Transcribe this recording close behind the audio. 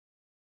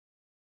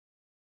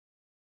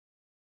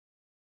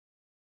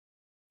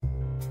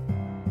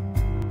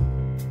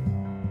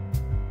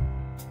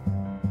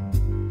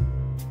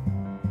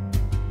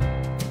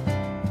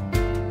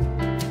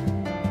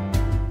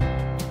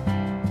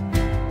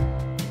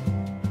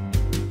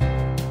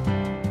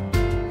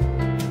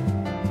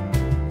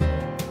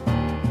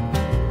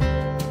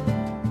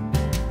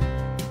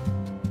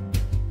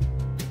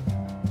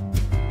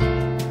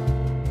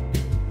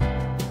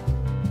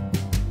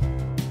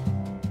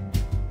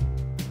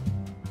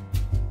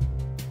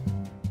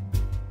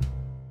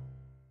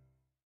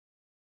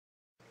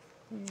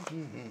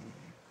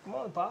Come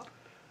on, Pop.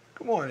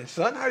 Good morning,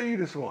 son. How are you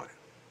this morning?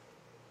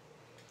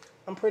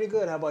 I'm pretty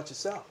good. How about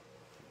yourself?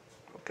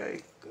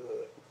 Okay.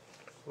 Good.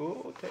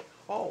 Okay.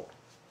 Oh,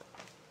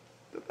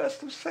 the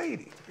best of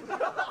Sadie.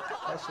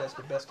 That's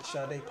the best of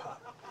Sade,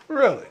 Pop.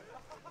 Really?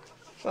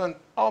 Son,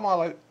 all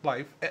my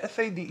life,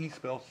 S-A-D-E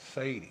spells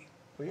Sadie.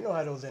 Well, you know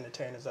how those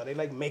entertainers are. They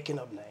like making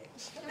up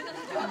names.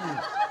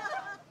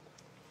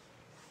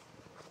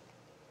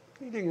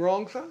 Anything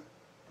wrong, son?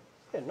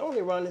 Yeah,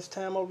 normally around this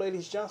time, old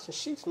ladies Johnson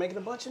Sheep's making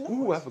a bunch of noise.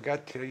 Ooh, I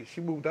forgot to tell you.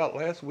 She moved out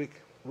last week.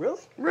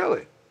 Really?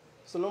 Really?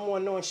 So no more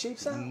annoying sheep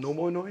sounds? No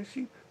more annoying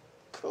sheep.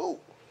 Cool.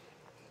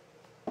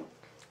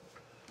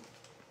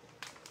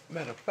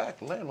 Matter of fact,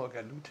 the landlord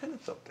got new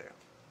tenants up there.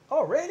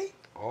 Already?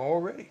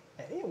 Already.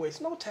 And anyway, it's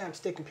no time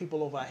sticking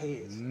people over our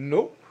heads.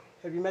 Nope.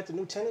 Have you met the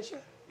new tenants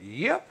yet?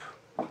 Yep.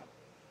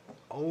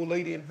 Old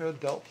lady and her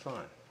adult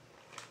son.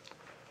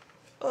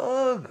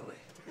 Ugly.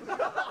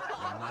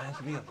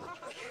 Reminds me of those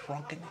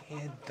shrunken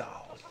head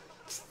dolls.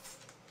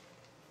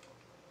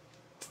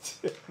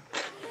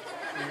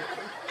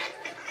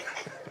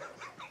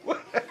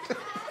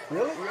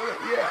 Really? Really?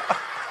 Yeah.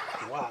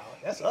 Wow,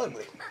 that's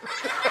ugly.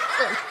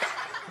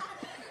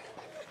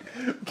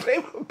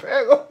 Paper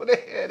bag over the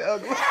head,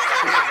 ugly.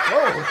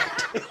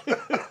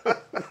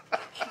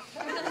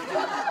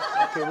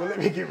 Okay, well, let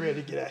me get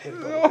ready to get out here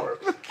and go to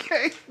work.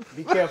 Okay.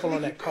 Be careful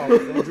on that coffee.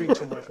 Don't drink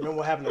too much. Remember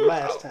what happened the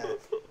last time?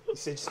 You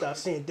said you started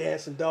seeing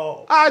dancing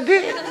dogs. I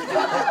did. Okay,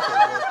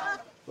 well,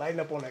 lighten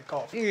up on that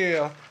coffee.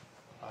 Yeah.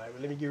 All right,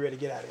 well, let me get ready to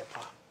get out of here,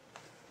 Pop.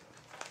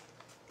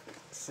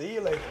 See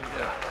you later.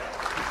 Yeah.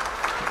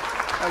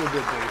 Have a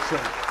good day,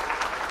 son.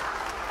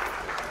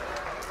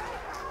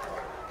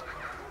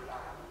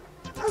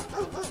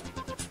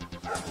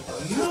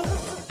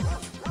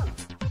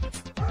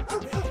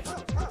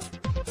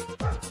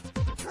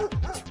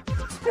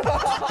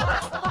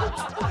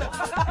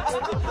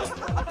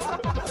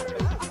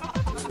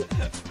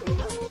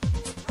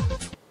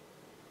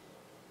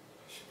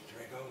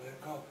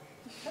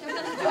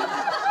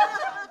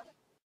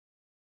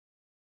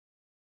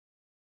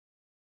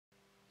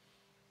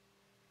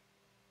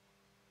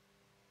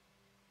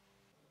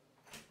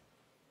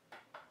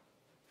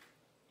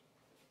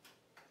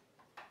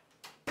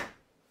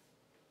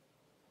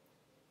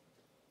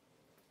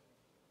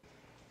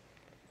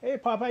 Hey,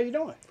 Pop, how you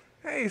doing?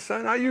 Hey,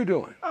 son, how you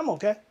doing? I'm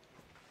okay.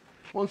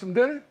 Want some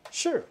dinner?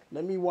 Sure.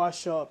 Let me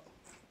wash up,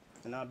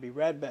 and I'll be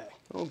right back.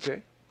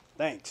 Okay.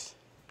 Thanks.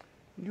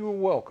 You're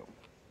welcome.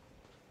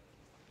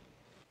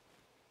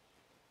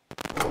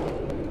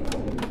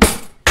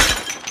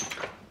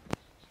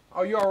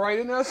 Are you all right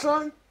in there,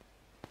 son?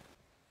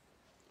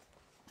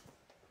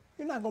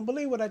 You're not going to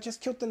believe what I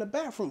just killed in the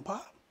bathroom,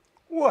 Pop.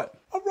 What?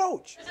 A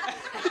roach.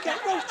 We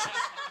got roaches.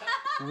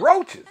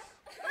 Roaches?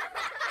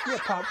 Yeah,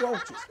 Pop,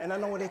 roaches. And I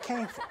know where they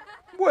came from.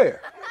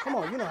 Where? Come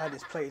on, you know how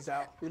this plays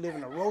out. We live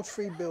in a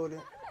roach-free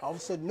building. All of a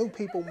sudden, new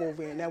people move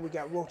in. Now we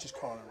got roaches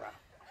crawling around.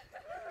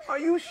 Are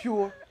you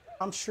sure?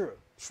 I'm sure.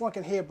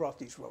 Shrunken Hair brought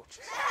these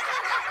roaches.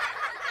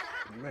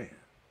 Man.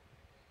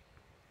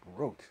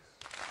 Roaches.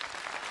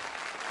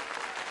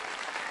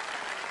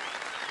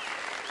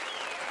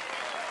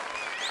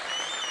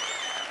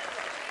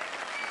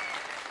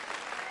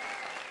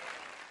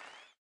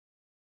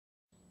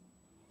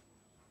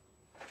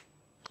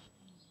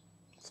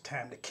 It's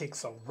time to kick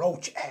some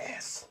roach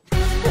ass.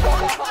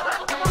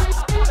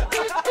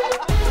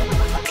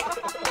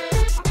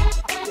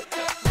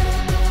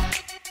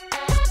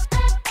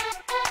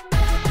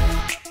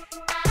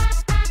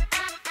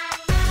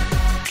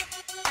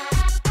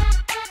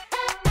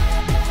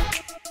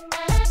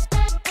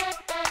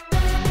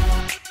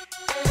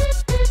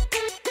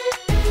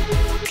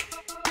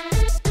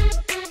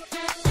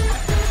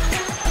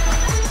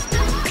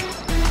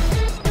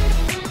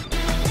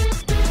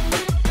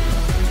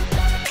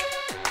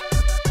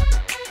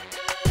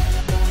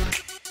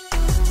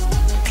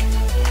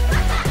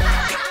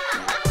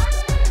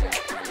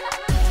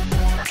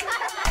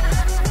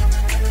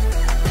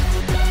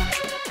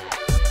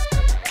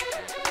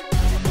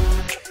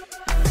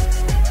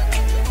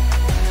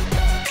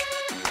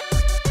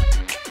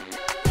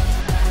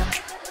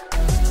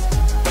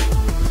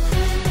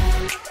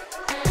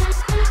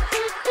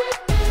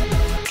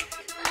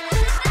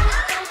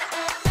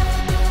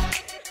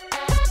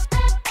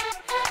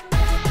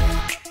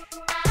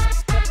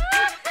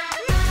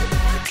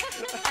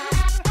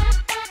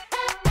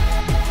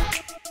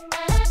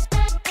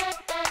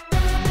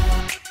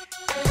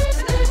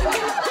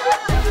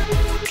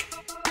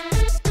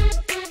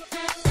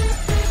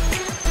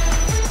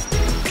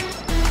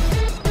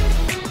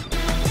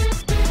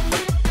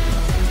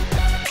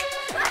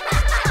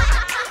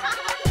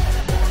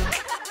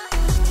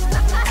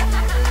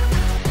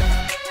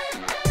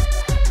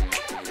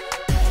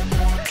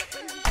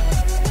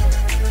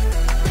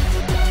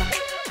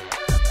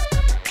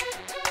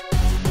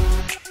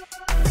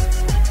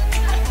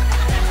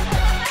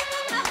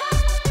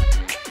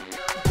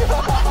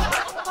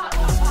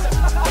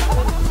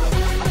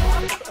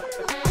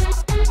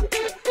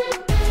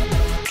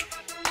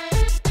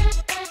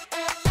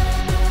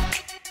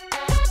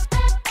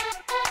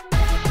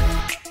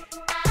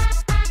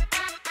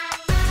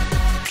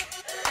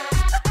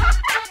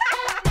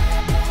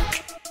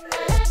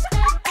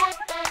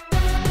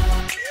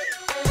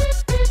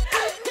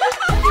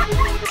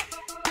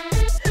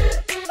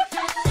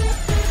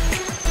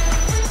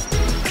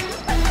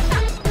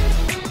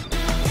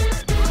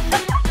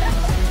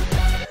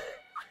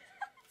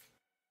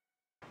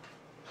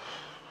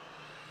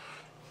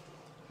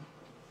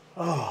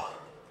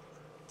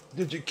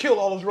 Did you kill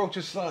all those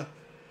roaches, son?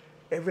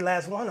 Every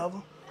last one of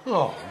them.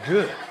 Oh,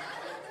 good. Okay,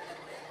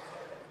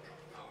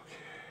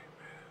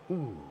 man.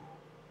 Ooh.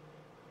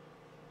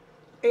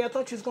 Hey, I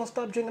thought you was gonna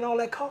stop drinking all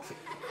that coffee.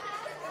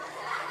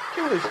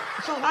 Julius,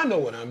 son, I know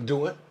what I'm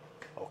doing.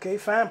 Okay,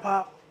 fine,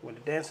 Pop. When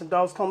the dancing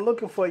dogs come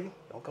looking for you,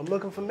 don't come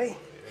looking for me.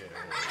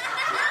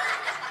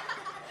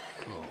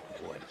 Oh,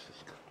 boy, this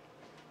is good.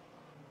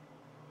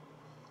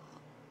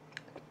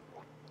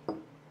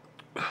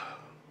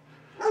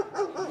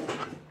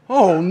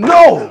 Oh,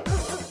 no!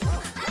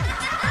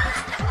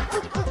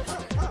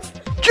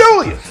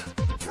 Julius!